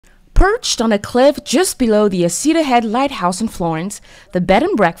Perched on a cliff just below the Heceta Head Lighthouse in Florence, the bed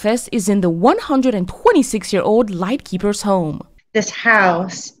and breakfast is in the 126-year-old lightkeeper's home. This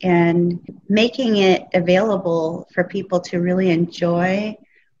house and making it available for people to really enjoy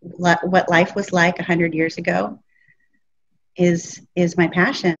what life was like 100 years ago is my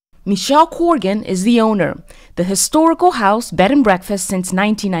passion. Michelle Corrigan is the owner. The historical house, bed and breakfast since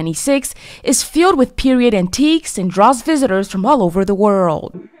 1996, is filled with period antiques and draws visitors from all over the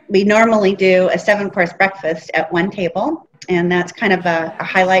world. We normally do a 7-course breakfast at one table, and that's kind of a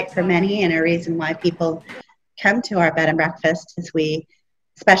highlight for many and a reason why people come to our bed and breakfast is we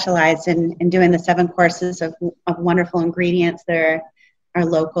specialize in doing the 7 courses of wonderful ingredients that are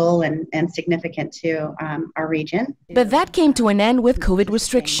local and significant to our region. But that came to an end with COVID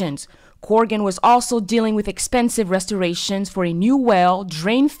restrictions. Corrigan was also dealing with expensive restorations for a new well,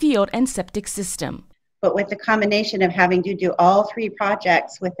 drain field, and septic system. But with the combination of having to do all 3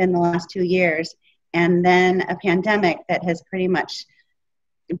 projects within the last 2 years and then a pandemic that has pretty much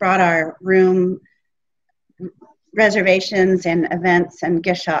brought our room reservations and events and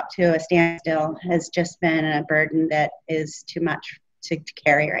gift shop to a standstill has just been a burden that is too much to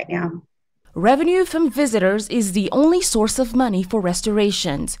carry right now. Revenue from visitors is the only source of money for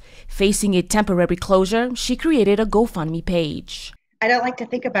restorations. Facing a temporary closure, she created a GoFundMe page. I don't like to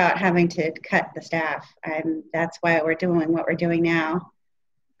think about having to cut the staff. That's why we're doing what we're doing now.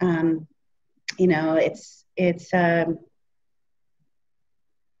 That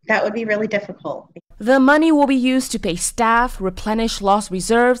would be really difficult. The money will be used to pay staff, replenish lost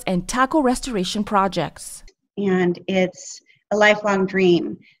reserves, and tackle restoration projects. And it's a lifelong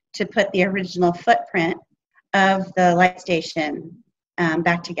dream to put the original footprint of the light station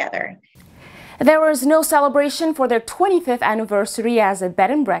back together. There was no celebration for their 25th anniversary as a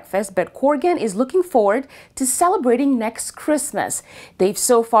bed and breakfast, but Corrigan is looking forward to celebrating next Christmas. They've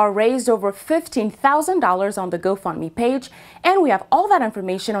so far raised over $15,000 on the GoFundMe page, and we have all that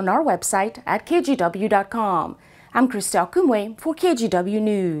information on our website at kgw.com. I'm Christelle Kumwe for KGW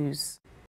News.